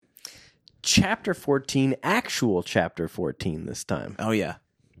chapter 14, actual chapter 14 this time. Oh, yeah.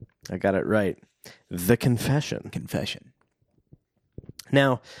 I got it right. The Confession. Confession.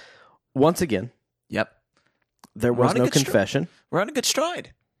 Now, once again, Yep. there We're was on a no good stride. confession We're on a good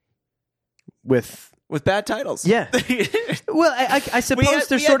stride. with bad titles. Yeah. Well, I suppose we there's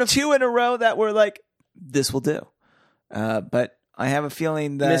had sort of two in a row that were like, this will do. But I have a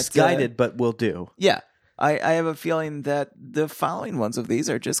feeling that... misguided, but will do. Yeah. I have a feeling that the following ones of these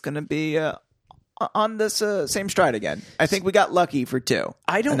are just going to be on this same stride again. I think we got lucky for two.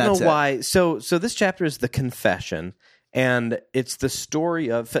 I don't know why. So this chapter is the confession, and it's the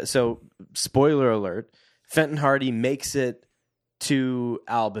story of... So, spoiler alert, Fenton Hardy makes it to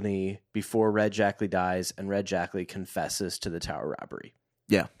Albany before Red Jackley dies, and Red Jackley confesses to the tower robbery.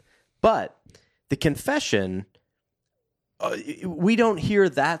 Yeah. But the confession, we don't hear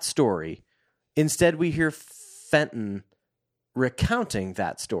that story. Instead, we hear Fenton recounting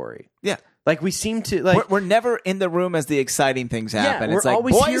that story. Yeah. Like, we seem to... like We're never in the room as the exciting things happen. Yeah, it's like,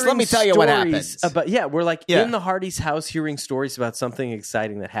 boys, let me tell you what happens. We're like in the Hardy's house hearing stories about something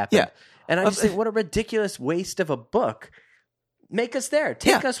exciting that happened. Yeah. And I just think, what a ridiculous waste of a book. Make us there.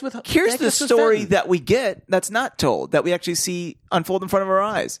 Take us with... Here's take the us with story Fenton. that we get that's not told, that we actually see unfold in front of our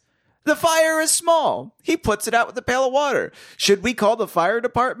eyes. The fire is small. He puts it out with a pail of water. Should we call the fire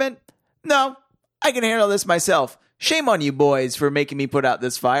department? No, I can handle this myself. Shame on you boys for making me put out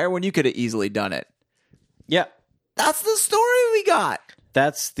this fire when you could have easily done it. Yeah. That's the story we got.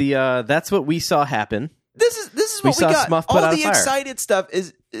 That's what we saw happen. This is what we saw got. Smuff put All out a the fire. exciting stuff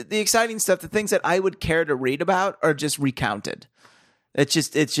is the exciting stuff. The things that I would care to read about are just recounted. It's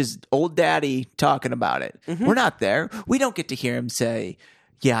just old daddy talking about it. Mm-hmm. We're not there. We don't get to hear him say,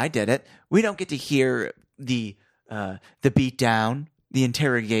 "Yeah, I did it." We don't get to hear the beat down, the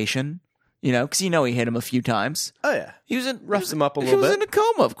interrogation. You know, because he hit him a few times. Oh, yeah. Roughs him up a He little was bit. in a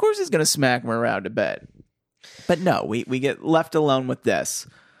coma. Of course, he's going to smack him around a bit. But no, we get left alone with this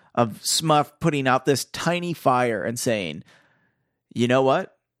of Smuff putting out this tiny fire and saying, "You know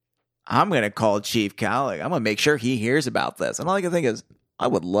what? I'm going to call Chief Callig. I'm going to make sure he hears about this." And all I can think is, I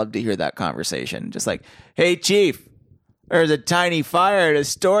would love to hear that conversation. Just like, "Hey, Chief, there's a tiny fire at a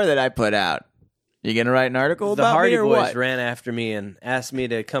store that I put out. You going to write an article The about Hardy me or Boys what?" ran after me and asked me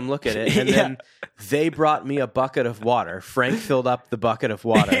to come look at it. And Yeah. then they brought me a bucket of water. Frank filled up the bucket of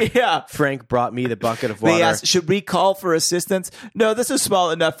water. Yeah. Frank brought me the bucket of water. They asked, "Should we call for assistance?" "No, this is small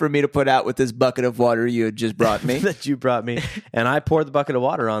enough for me to put out with this bucket of water you had just brought me." that you brought me. And I poured the bucket of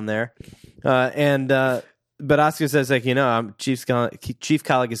water on there. But Oscar says, like, Chief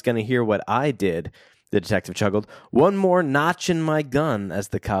Callig is going to hear what I did. The detective chuckled. "One more notch in my gun," as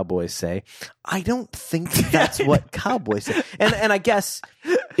the cowboys say. I don't think that's what cowboys say. And I guess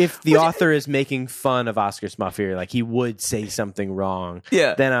if the author is making fun of Oscar Smuff here, like he would say something wrong,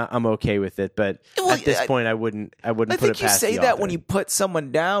 Yeah. then I'm okay with it. But at this point, I wouldn't I put it think you past say the that author. when you put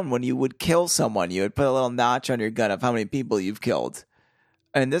someone down, when you would kill someone, you would put a little notch on your gun of how many people you've killed.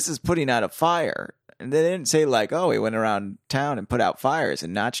 And this is putting out a fire. And they didn't say like, "Oh, we went around town and put out fires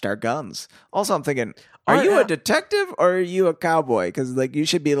and notched our guns." Also, I'm thinking, are you a detective or are you a cowboy? Because like you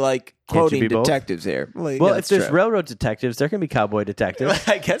should be like Can't you quoting be both? detectives here. Well, yeah, if there's true. railroad detectives, there can be cowboy detectives.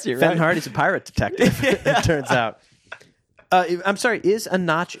 I guess you're Fenton right. Hardy's a pirate detective, it turns out. I'm sorry, is a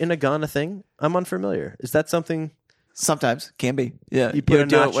notch in a gun a thing? I'm unfamiliar. Is that something? Sometimes can be. Yeah, You put a would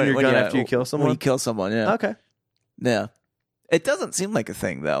do it notch in your gun after you kill someone? When you kill someone, yeah. Okay. Yeah. It doesn't seem like a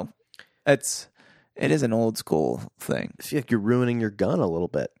thing though. It is an old school thing. I feel like you're ruining your gun a little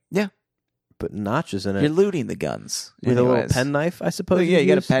bit. Yeah. Put notches in it. You're looting the guns. With a little anyways. penknife, I suppose. Well, yeah, you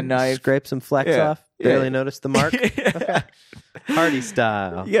got a use? penknife. Scrape some flecks Yeah. off. Barely Yeah. notice the mark. Okay. Hardy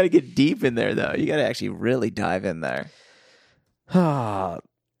style. You got to get deep in there though. You got to actually really dive in there. Ah,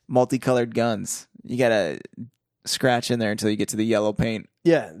 Multicolored guns. You got to scratch in there until you get to the yellow paint.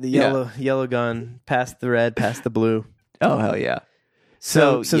 yeah, the yellow gun, past the red, past the blue. Oh hell yeah.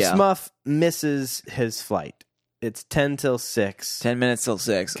 So yeah. Smuff misses his flight. It's 10 till 6. 10 minutes till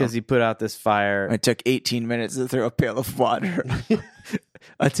 6. Because he put out this fire. It took 18 minutes to throw a pail of water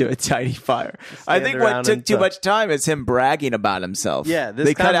onto a tiny fire. I think what around took and too talk. much time is him bragging about himself. Yeah, this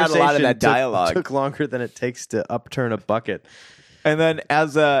they cut out a lot of that conversation dialogue. Took longer than it takes to upturn a bucket. And then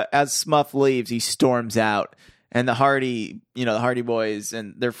as Smuff leaves, he storms out, and the Hardy boys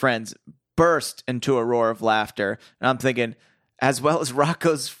and their friends burst into a roar of laughter. And I'm thinking, as well as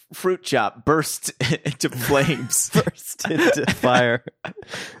Rocco's fruit shop burst into flames. Burst into fire.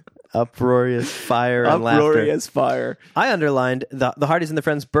 Uproarious fire and laughter. Uproarious fire. I underlined the Hardys and the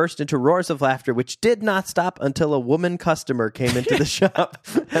friends burst into roars of laughter, which did not stop until a woman customer came into the shop.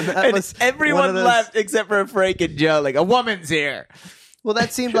 And that And was everyone one of those- left except for Frank and Joe. Like, a woman's here. Well,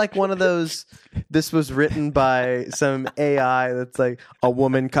 that seemed like one of those. This was written by some AI that's like a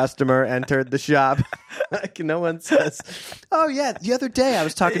woman customer entered the shop. Like no one says, "Oh yeah, the other day I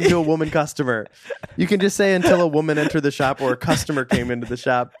was talking to a woman customer." You can just say until a woman entered the shop or a customer came into the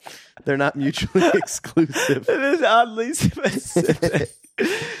shop. They're not mutually exclusive. It is oddly specific.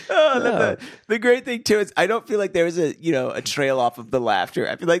 The great thing too is I don't feel like there was a trail off of the laughter.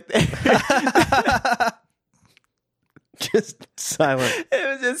 I feel like just silent. It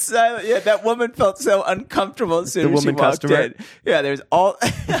was just silent. Yeah, that woman felt so uncomfortable as soon as she walked in. Yeah, there's all.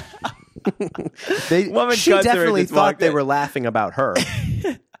 She definitely thought they were laughing about her.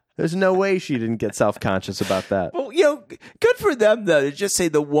 There's no way she didn't get self-conscious about that. Well, good for them though to just say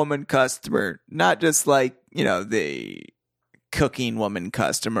the woman customer, not just like the cooking woman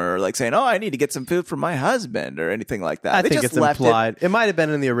customer, or like saying, "Oh, I need to get some food for my husband" or anything like that. I think it's implied. It might have been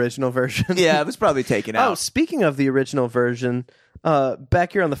in the original version. Yeah, it was probably taken out. Oh, speaking of the original version,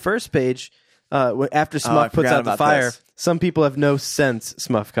 back here on the first page, after Smuff puts out the fire, some people have no sense,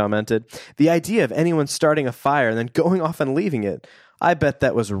 Smuff commented. The idea of anyone starting a fire and then going off and leaving it, I bet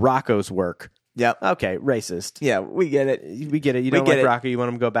that was Rocco's work. Yep. Okay, racist. Yeah, we get it. We get it. You don't like Rocco. You want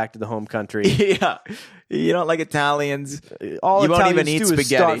him to go back to the home country. Yeah. You don't like Italians. All you Italians won't even eat do spaghetti. Is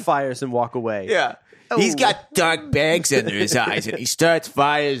start fires and walk away. Yeah. Oh. He's got dark bags under his eyes, and he starts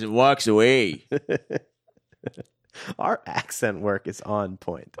fires and walks away. Our accent work is on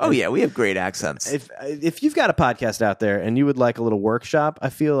point. Oh, yeah, we have great accents. If you've got a podcast out there and you would like a little workshop, I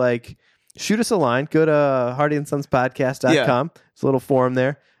feel like shoot us a line. Go to hardyandsonspodcast.com. Yeah. There's a little forum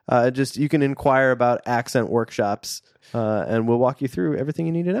there. You can inquire about accent workshops, and we'll walk you through everything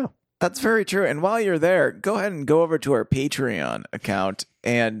you need to know. That's very true. And while you're there, go ahead and go over to our Patreon account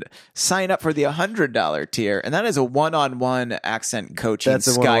and sign up for the $100 tier. And that is a one-on-one accent coaching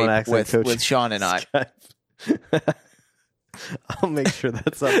Skype with Sean and I. I'll make sure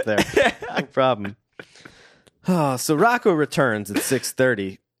that's up there. No problem. Oh, so Rocco returns at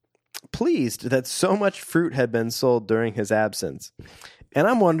 6:30, pleased that so much fruit had been sold during his absence. And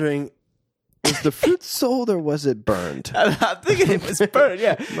I'm wondering, was the fruit sold or was it burned? I'm thinking it was burned,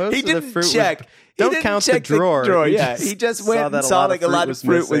 yeah. He didn't check. Don't count the drawer. Yeah, he just went and saw like a lot of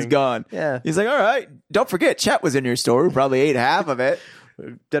fruit was gone. Yeah. He's like, all right, don't forget, Chet was in your store. We probably ate half of it.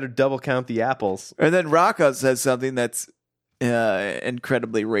 Better double count the apples. And then Rocco says something that's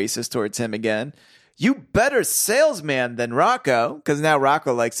incredibly racist towards him again. You better salesman than Rocco, because now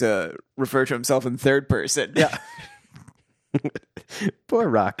Rocco likes to refer to himself in third person. Yeah. Poor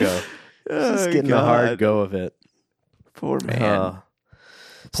Rocco. He's getting a hard go of it. Poor man.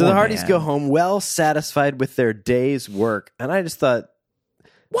 So the Hardys go home well satisfied with their day's work. And I just thought,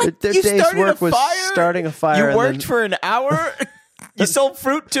 what? Their you day's work was fire? Starting a fire. You worked for an hour? You sold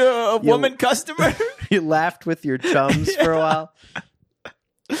fruit to a woman customer? You laughed with your chums for a while?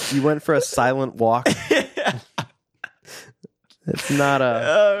 You went for a silent walk? It's not a...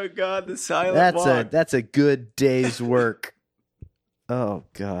 Oh, God, the silent walk. That's a good day's work. Oh,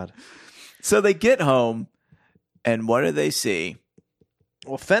 God. So they get home, and what do they see?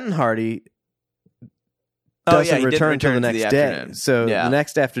 Well, Fenton Hardy doesn't return until the next day. So the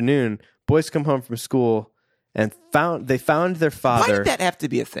next afternoon, boys come home from school and they found their father. Why did that have to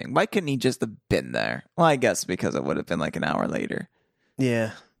be a thing? Why couldn't he just have been there? Well, I guess because it would have been like an hour later.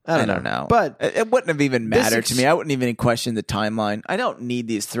 Yeah. I don't know. But it wouldn't have even mattered to me. I wouldn't even question the timeline. I don't need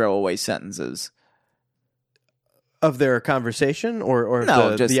these throwaway sentences. Of their conversation or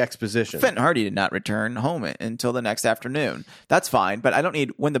no, the exposition? Fenton Hardy did not return home until the next afternoon. That's fine, but I don't need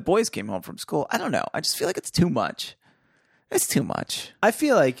when the boys came home from school. I don't know. I just feel like it's too much. It's too much. I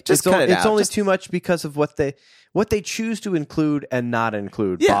feel like it's only too much because of what they choose to include and not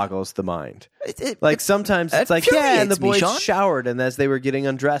include boggles the mind. Sometimes it's like, and the boys showered, and as they were getting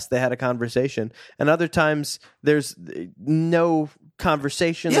undressed, they had a conversation. And other times there's no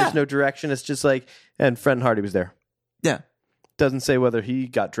conversation, there's no direction. It's just like, and Fenton Hardy was there. Yeah. Doesn't say whether he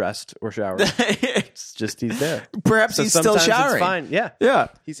got dressed or showered. It's just he's there. Perhaps he's still showering. It's fine. Yeah. Yeah.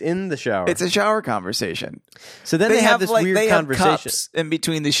 He's in the shower. It's a shower conversation. So then they have this weird conversation. They have cups in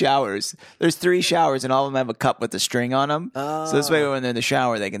between the showers. There's 3 showers, and all of them have a cup with a string on them. Oh. So this way, when they're in the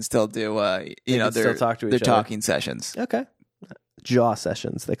shower, they can still do, still talk to each other. Talking sessions. Okay. Jaw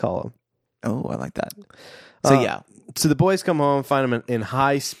sessions, they call them. Oh, I like that. So, yeah. So the boys come home and find him in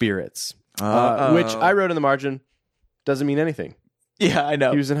high spirits, which I wrote in the margin. Doesn't mean anything. Yeah, I know.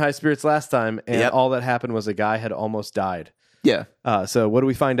 He was in high spirits last time, and all that happened was a guy had almost died. Yeah. So what do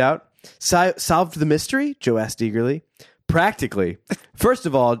we find out? Solved the mystery? Joe asked eagerly. Practically. First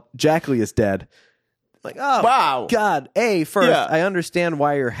of all, Jack Lee is dead. Like, oh, Wow. God. First, Yeah. I understand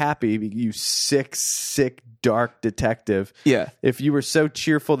why you're happy, you sick, dark detective. Yeah. If you were so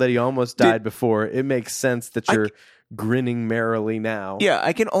cheerful that he almost died before, it makes sense that you're grinning merrily now. Yeah,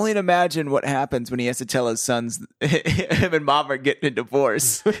 I can only imagine what happens when he has to tell his sons him and mom are getting a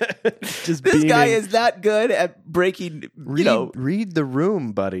divorce. Just This guy beaming. is that good at breaking, Read the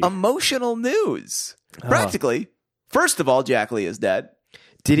room, buddy. emotional news. Practically. First of all, Jack Lee is dead.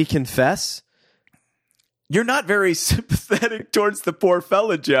 Did he confess? You're not very sympathetic towards the poor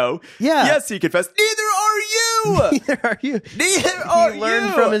fella, Joe. Yeah. Yes, he confessed. Neither are you. Neither are you. Neither are He learned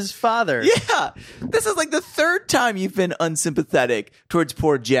you. from his father. Yeah. This is like the third time you've been unsympathetic towards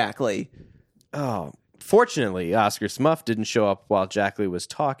poor Jack Lee. Oh, fortunately, Oscar Smuff didn't show up while Jack Lee was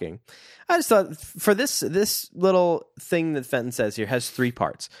talking. I just thought for this little thing that Fenton says here has three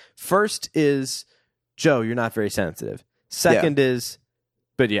parts. First is, Joe, you're not very sensitive. Second is,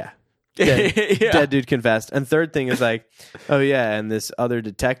 but yeah. Dead dude confessed. And third thing is like, oh yeah, and this other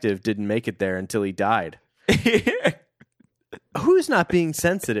detective didn't make it there until he died. Who's not being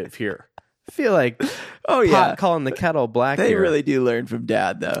sensitive here? I feel like pot calling the kettle black They here. really do learn from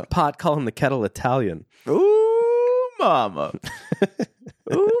dad, though. Pot calling the kettle Italian. Ooh, mama.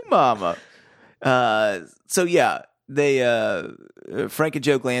 Ooh, mama. So yeah, they Frank and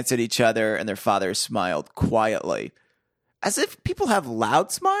Joe glanced at each other, and their father smiled quietly, as if people have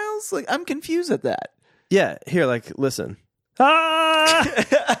loud smiles. Like, I'm confused at that. Yeah, here, like, listen. Ah!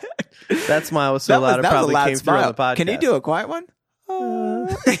 That smile was so loud it that was probably a loud came through on the podcast. Can you do a quiet one?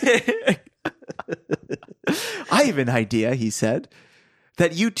 I have an idea, he said,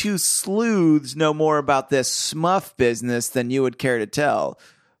 that you two sleuths know more about this Smuff business than you would care to tell.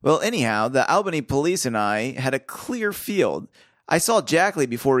 Well, anyhow, the Albany police and I had a clear field. I saw Jack Lee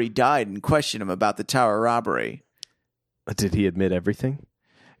before he died and questioned him about the tower robbery. Did he admit everything?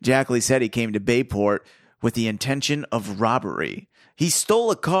 Jack Lee said he came to Bayport with the intention of robbery. He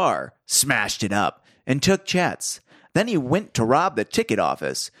stole a car, smashed it up, and took Chet's. Then he went to rob the ticket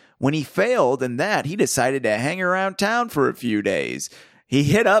office. When he failed in that, he decided to hang around town for a few days. He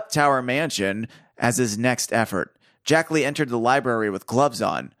hit up Tower Mansion as his next effort. Jack Lee entered the library with gloves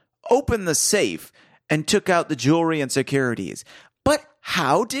on, opened the safe, and took out the jewelry and securities. But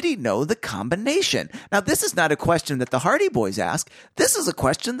how did he know the combination? Now, this is not a question that the Hardy Boys ask. This is a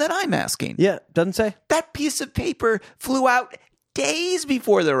question that I'm asking. Yeah, doesn't say. That piece of paper flew out days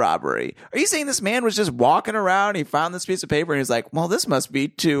before the robbery. Are you saying this man was just walking around, he found this piece of paper, and he's like, well, this must be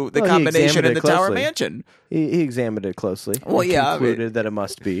to the Well, he combination in examined the it Tower closely. Mansion? He examined it closely. Well, and yeah, I mean- concluded that it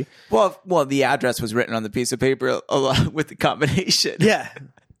must be. Well, the address was written on the piece of paper along with the combination. Yeah.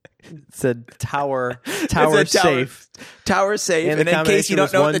 It said tower It's a safe. Tower safe. And And, the in case you combination don't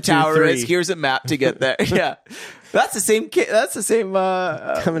was know what 1, the 2, tower 3. is, here's a map to get there. Yeah. That's the same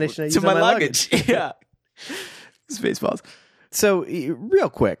Combination I use to on my my luggage. Yeah. Spaceballs. So, real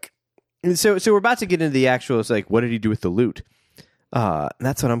quick. So we're about to get into the actual, it's like, what did he do with the loot?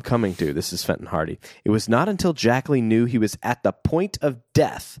 That's what I'm coming to. This is Fenton Hardy. It was not until Jack Lee knew he was at the point of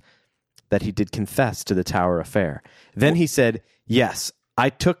death that he did confess to the Tower affair. Then he said, yes, I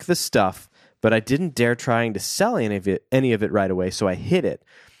took the stuff, but I didn't dare trying to sell any of it right away, so I hid it.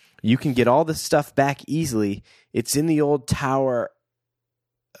 You can get all the stuff back easily. It's in the old tower.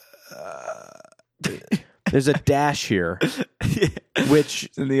 There's a dash here, which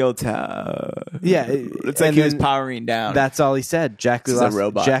In the old tower. yeah, It's like and he was then powering down. That's all he said. Jack Lee This is a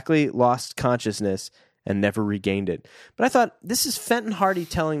robot. Jack Lee lost consciousness and never regained it. But I thought, this is Fenton Hardy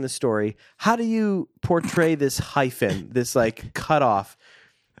telling the story. How do you portray this hyphen, this like cutoff?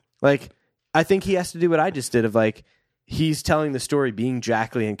 Like, I think he has to do what I just did of like, he's telling the story being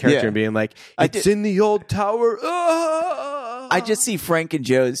Jack Lee in character Yeah. and being like, I it's did- in the old tower. I just see Frank and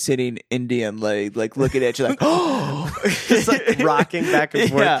Joe sitting Indian leg, like looking at you like, oh, just like rocking back and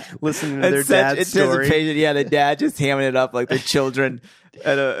forth, Yeah. listening to their It's such dad's story. anticipation. Yeah, the dad just hamming it up like the children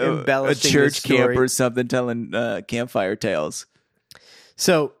at a Embellishing church the story. camp or something, telling campfire tales.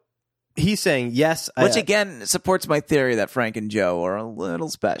 So he's saying, yes, Which again supports my theory that Frank and Joe are a little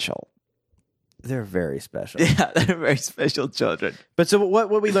special. they're very special. Yeah, they're very special children. But so what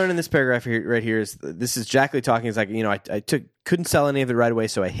we learn in this paragraph here, right here is this is Jack Lee talking. It's like, you know, I couldn't sell any of it right away,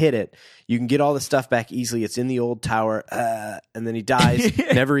 so I hid it. You can get all the stuff back easily. It's in the old tower. And then he dies,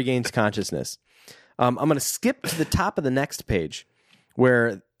 never regains consciousness. I'm going to skip to the top of the next page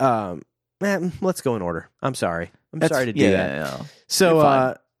where, let's go in order. I'm sorry. I'm sorry to do that. No.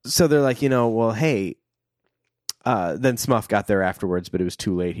 So, so they're like, you know, well, hey, then Smuff got there afterwards, but it was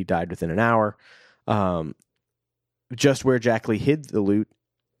too late. He died within an hour. Just where Jack Lee hid the loot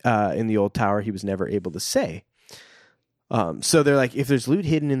in the old tower, he was never able to say. So they're like, if there's loot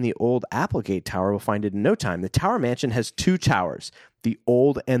hidden in the old Applegate Tower, we'll find it in no time. The Tower Mansion has 2 towers, the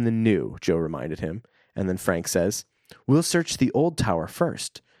old and the new, Joe reminded him. And then Frank says, we'll search the old tower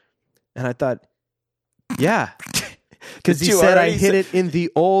first. And I thought, yeah, because he said I hid it in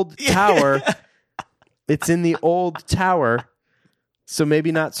the old tower. It's in the old tower. So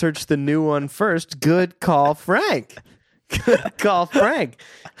maybe not search the new one first. Good call, Frank. Good call, Frank.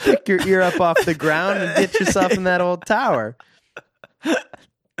 Pick your ear up off the ground and get yourself in that old tower.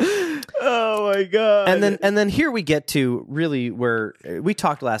 Oh my god! And then here we get to really where we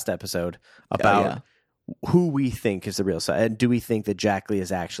talked last episode about who we think is the real suspect, and do we think that Jack Lee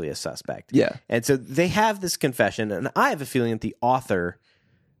is actually a suspect? Yeah. And so they have this confession, and I have a feeling that the author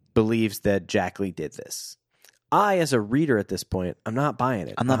believes that Jack Lee did this. I, as a reader at this point, I'm not buying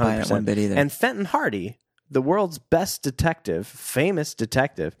it. I'm not buying it one bit either. And Fenton Hardy, the world's best detective, famous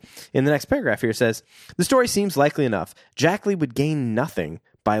detective, in the next paragraph here says, the story seems likely enough. Jack Lee would gain nothing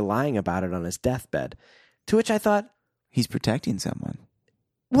by lying about it on his deathbed. To which I thought, he's protecting someone.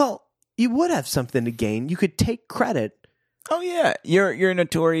 Well, you would have something to gain. You could take credit. Oh yeah, you're a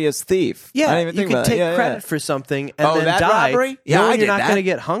notorious thief. Yeah, I didn't even you think could about take credit for something and then that die. robbery? Yeah, knowing I you're did not that. going to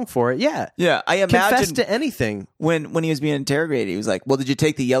get hung for it. Yeah, Yeah, I confess imagine to anything. when he was being interrogated, he was like, "Well, did you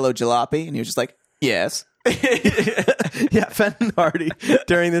take the yellow jalopy?" And he was just like, "Yes." Yeah, Fenton Hardy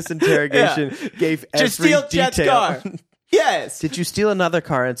during this interrogation gave every Just steal Jet's detail. car. Yes. Did you steal another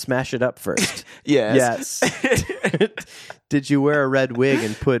car and smash it up first? Yes. Yes. Did you wear a red wig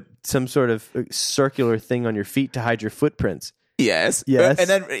and put some sort of circular thing on your feet to hide your footprints? Yes. Yes. And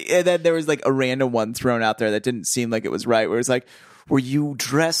then there was like a random one thrown out there that didn't seem like it was right, where it's like, were you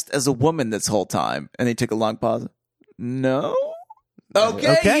dressed as a woman this whole time? And they took a long pause. No.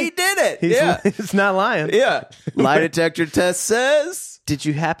 Okay. He did it. He's not lying. Yeah. Lie detector test says. Did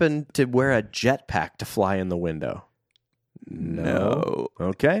you happen to wear a jetpack to fly in the window? No.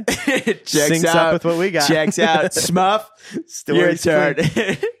 Okay. Checks Syncs out up with what we got. Checks out. Smuff. Your Story's turn.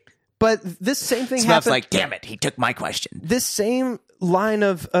 But this same thing Smuff's happened. like, damn it, he took my question. This same line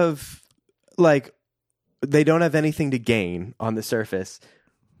of like, they don't have anything to gain on the surface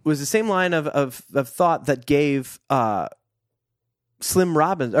was the same line of thought that gave Slim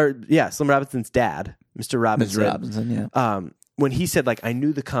Robinson's dad, Mr. Robinson. Mr. Robinson, yeah. When he said, like, I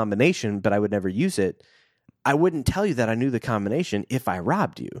knew the combination, but I would never use it. I wouldn't tell you that I knew the combination if I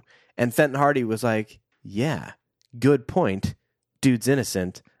robbed you. And Fenton Hardy was like, yeah, good point. Dude's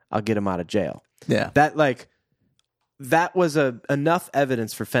innocent. I'll get him out of jail. Yeah. That was enough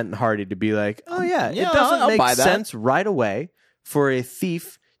evidence for Fenton Hardy to be like, oh yeah, Yeah, it doesn't I'll make buy that. sense right away for a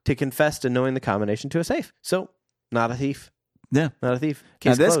thief to confess to knowing the combination to a safe. So, not a thief. Yeah. Not a thief.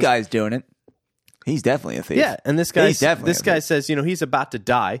 Now Case this closed. guy's doing it. He's definitely a thief. Yeah, and this guy definitely a guy thief. says, he's about to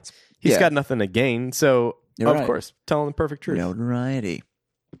die. He's Yeah. got nothing to gain. So, You're of right. course, telling the perfect truth. Notoriety.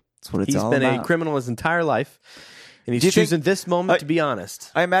 That's what it's He's all been about. a criminal his entire life, and Do he's you think- choosing this moment to be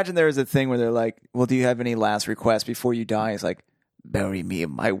honest. I imagine there is a thing where they're like, well, do you have any last requests before you die? It's like, bury me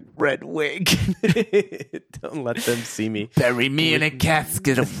in my red wig. Don't let them see me. Bury me in a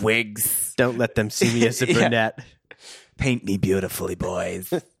casket of wigs. Don't let them see me as a Yeah. brunette. Paint me beautifully,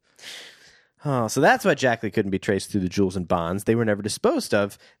 boys. Oh, so that's why Jack Lee couldn't be traced through the jewels and bonds. They were never disposed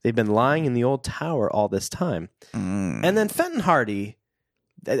of. They've been lying in the old tower all this time. And then Fenton Hardy,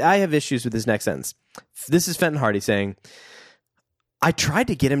 I have issues with this next sentence. This is Fenton Hardy saying, I tried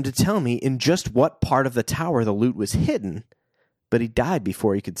to get him to tell me in just what part of the tower the loot was hidden, but he died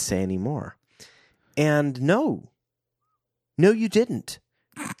before he could say any more. And no, you didn't.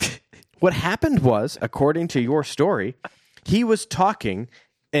 What happened was, according to your story, he was talking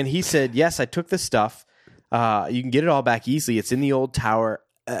and he said, yes, I took the stuff. You can get it all back easily. It's in the old tower.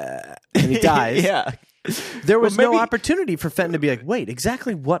 And he dies. Yeah. There was Well, no maybe- opportunity for Fenton to be like, wait,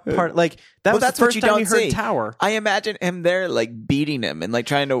 exactly what part? Like, that was that's the what first you time don't he heard see. tower. I imagine him there, like, beating him and, like,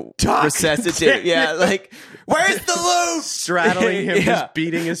 trying to Talk. resuscitate. Yeah, like, where's the loot? Straddling him, Yeah. just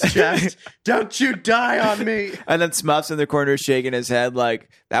beating his chest. Don't you die on me. And then Smuff's in the corner shaking his head like,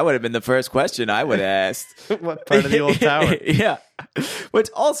 that would have been the first question I would have asked. What part of the old tower? Yeah. Which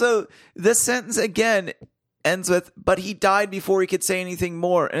also, this sentence again ends with, but he died before he could say anything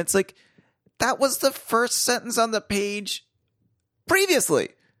more. And it's like, that was the first sentence on the page previously.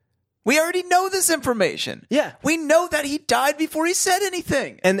 We already know this information. Yeah. We know that he died before he said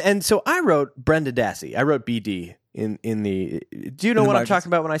anything. And so I wrote Brendan Dassey. I wrote BD in the. Do you know In the what I'm margins. talking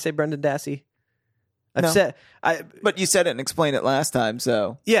about when I say Brendan Dassey? I've No. said But you said it and explained it last time,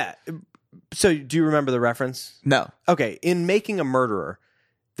 so yeah. So do you remember the reference? no. Okay, in Making a Murderer,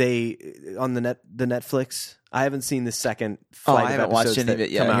 they on the Netflix I haven't seen the second flight I haven't of watched episodes any of that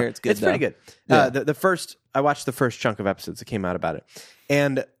it yet. come I out. hear it's good, It's pretty good. Yeah. I watched the first chunk of episodes that came out about it,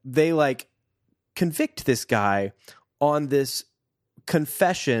 and they like convict this guy on this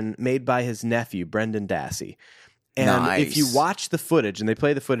confession made by his nephew, Brendan Dassey. And Nice. if you watch the footage, and they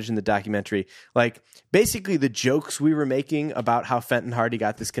play the footage in the documentary, like basically the jokes we were making about how Fenton Hardy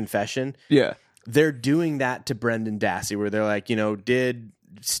got this confession, Yeah. they're doing that to Brendan Dassey, where they're like, did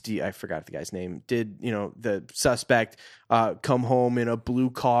Steve, I forgot the guy's name, did, the suspect come home in a blue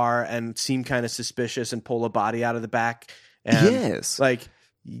car and seem kind of suspicious and pull a body out of the back? And Yes. Like,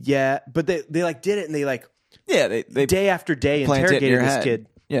 yeah, but they like did it, and they like, Yeah. They day after day plant it in interrogated your this head. kid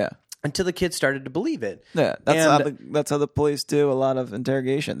Yeah. until the kid started to believe it. Yeah. And- That's how the police do a lot of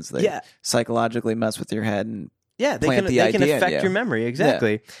interrogations. They Yeah. psychologically mess with your head and Yeah, they plant can the they can idea in affect you. your memory,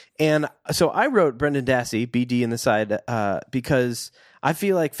 exactly. And so I wrote Brendan Dassey, BD in the side, because I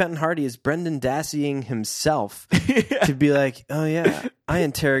feel like Fenton Hardy is Brendan Dasseying himself to be like, oh yeah, I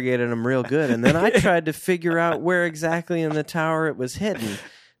interrogated him real good, and then I tried to figure out where exactly in the tower it was hidden.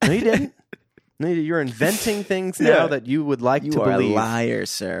 No, you didn't. No, you're inventing things now Yeah. that you would like you to are believe. a liar,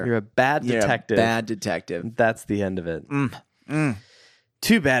 sir. You're a bad You're detective. a bad detective. That's the end of it.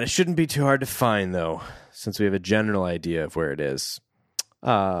 Too bad. It shouldn't be too hard to find, though, since we have a general idea of where it is.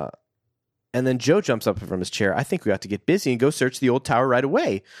 And then Joe jumps up from his chair. I think we ought to get busy and go search the old tower right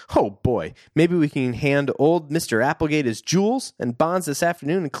away. Oh, boy. Maybe we can hand old Mr. Applegate his jewels and bonds this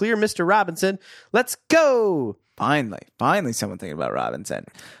afternoon and clear Mr. Robinson. Let's go! Finally someone thinking about Robinson.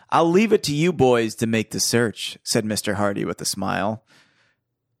 I'll leave it to you boys to make the search, said Mr. Hardy with a smile.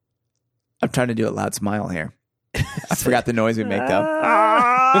 I'm trying to do a loud smile here. I forgot the noise we make, though.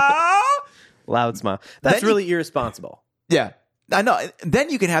 Loud smile. That's Then really irresponsible. Yeah. I know. Then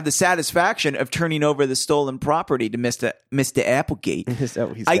you can have the satisfaction of turning over the stolen property to Mr. Applegate.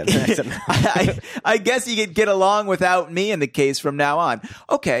 Oh, he's got an accent. I guess you could get along without me in the case from now on.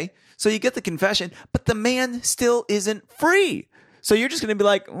 Okay, so you get the confession, but the man still isn't free. So you're just going to be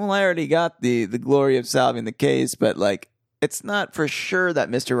like, well, I already got the glory of solving the case, but like, it's not for sure that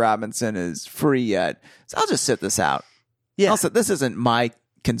Mr. Robinson is free yet. So I'll just sit this out. Yeah. Also, this isn't my Yeah,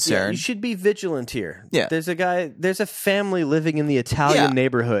 concern. you should be vigilant here. Yeah. There's a family living in the Italian Yeah.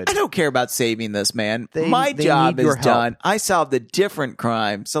 neighborhood. I don't care about saving this man. They My job need your is help. done. I solved a different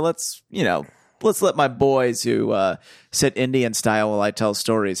crime. So let's let my boys who sit Indian style while I tell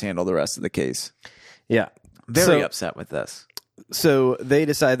stories handle the rest of the case. Yeah. Very upset with this. So they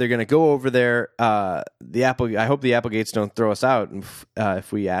decide they're going to go over there. I hope the Applegates don't throw us out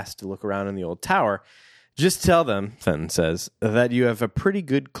if we ask to look around in the old tower. Just tell them, Fenton says, that you have a pretty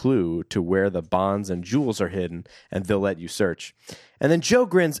good clue to where the bonds and jewels are hidden, and they'll let you search. And then Joe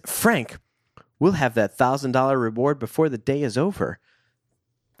grins, Frank, we'll have that $1,000 reward before the day is over.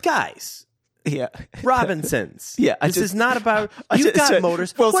 Guys, Yeah. Robinsons. Yeah, This is not about, you've got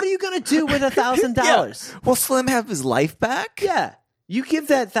motors. well, what are you going to do with $1,000? Will Slim have his life back? Yeah. You give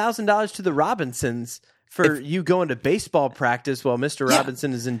that $1,000 to the Robinsons for you going to baseball practice while Mr. Yeah.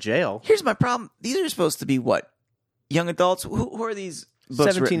 Robinson is in jail. Here's my problem. These are supposed to be what? Young adults? Who are these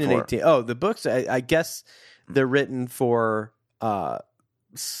books 17 written and for? 18. Oh, the books, I guess they're written for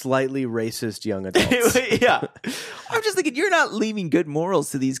slightly racist young adults. Yeah. I'm just thinking, you're not leaving good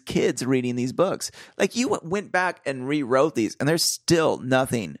morals to these kids reading these books. Like, you went back and rewrote these, and there's still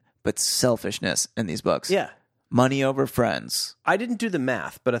nothing but selfishness in these books. Yeah. Money over friends. I didn't do the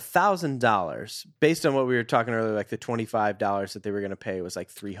math, but $1,000, based on what we were talking earlier, like the $25 that they were going to pay was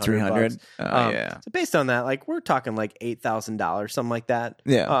like $300. $300? Oh, yeah. So based on that, like we're talking like $8,000, something like that.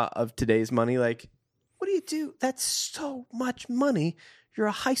 Yeah. Of today's money. Like, what do you do? That's so much money. You're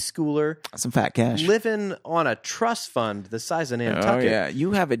a high schooler Some fat cash. living on a trust fund the size of Oh, Nantucket. yeah.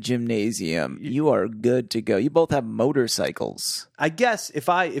 You have a gymnasium. You are good to go. You both have motorcycles. I guess if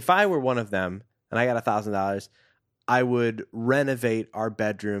I were one of them and I got $1,000, I would renovate our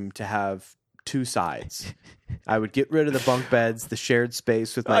bedroom to have two sides. I would get rid of the bunk beds, the shared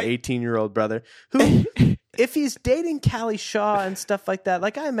space with my 18-year-old brother, who, if he's dating Callie Shaw and stuff like that,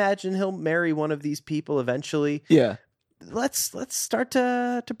 like I imagine he'll marry one of these people eventually. Yeah. Let's start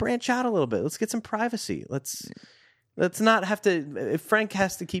to branch out a little bit. Let's get some privacy. Let's not have to. If Frank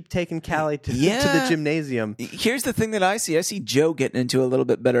has to keep taking Callie to the gymnasium. Here's the thing that I see. I see Joe getting into a little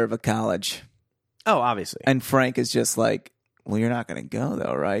bit better of a college. Oh, obviously. And Frank is just like, well, you're not going to go,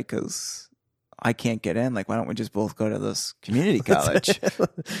 though, right? Because I can't get in. Like, why don't we just both go to this community college?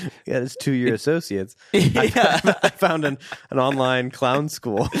 Yeah, it's 2-year associates. Yeah. I found an online clown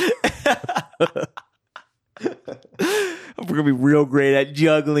school. We're going to be real great at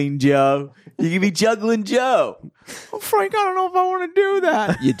juggling, Joe. You can be juggling Joe. Oh, Frank, I don't know if I want to do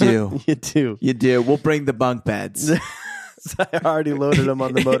that. You do. You do. You do. We'll bring the bunk beds. So I already loaded him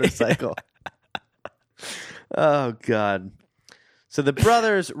on the motorcycle. Oh, God. So the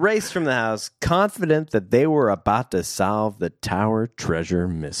brothers raced from the house, confident that they were about to solve the tower treasure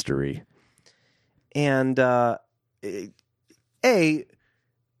mystery. And,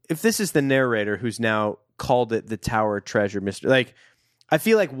 if this is the narrator who's now called it the tower treasure mystery, like, I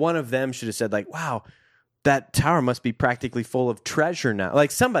feel like one of them should have said, like, wow, that tower must be practically full of treasure now.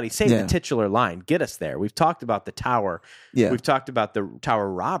 Like, somebody say the titular line. Get us there. We've talked about the tower. Yeah. We've talked about the tower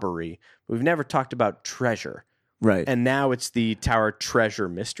robbery. We've never talked about treasure. Right. And now it's the tower treasure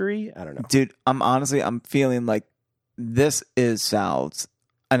mystery. I don't know. Dude, I'm feeling like this is Sal's.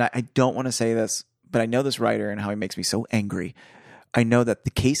 And I don't want to say this, but I know this writer and how he makes me so angry. I know that the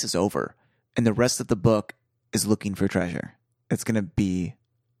case is over and the rest of the book is looking for treasure. It's going to be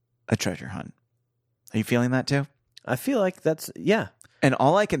a treasure hunt. Are you feeling that too? I feel like that's, yeah. And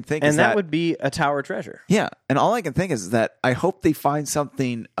all I can think is that would be a tower treasure. Yeah. And all I can think is that I hope they find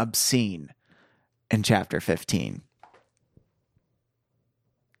something obscene in chapter 15.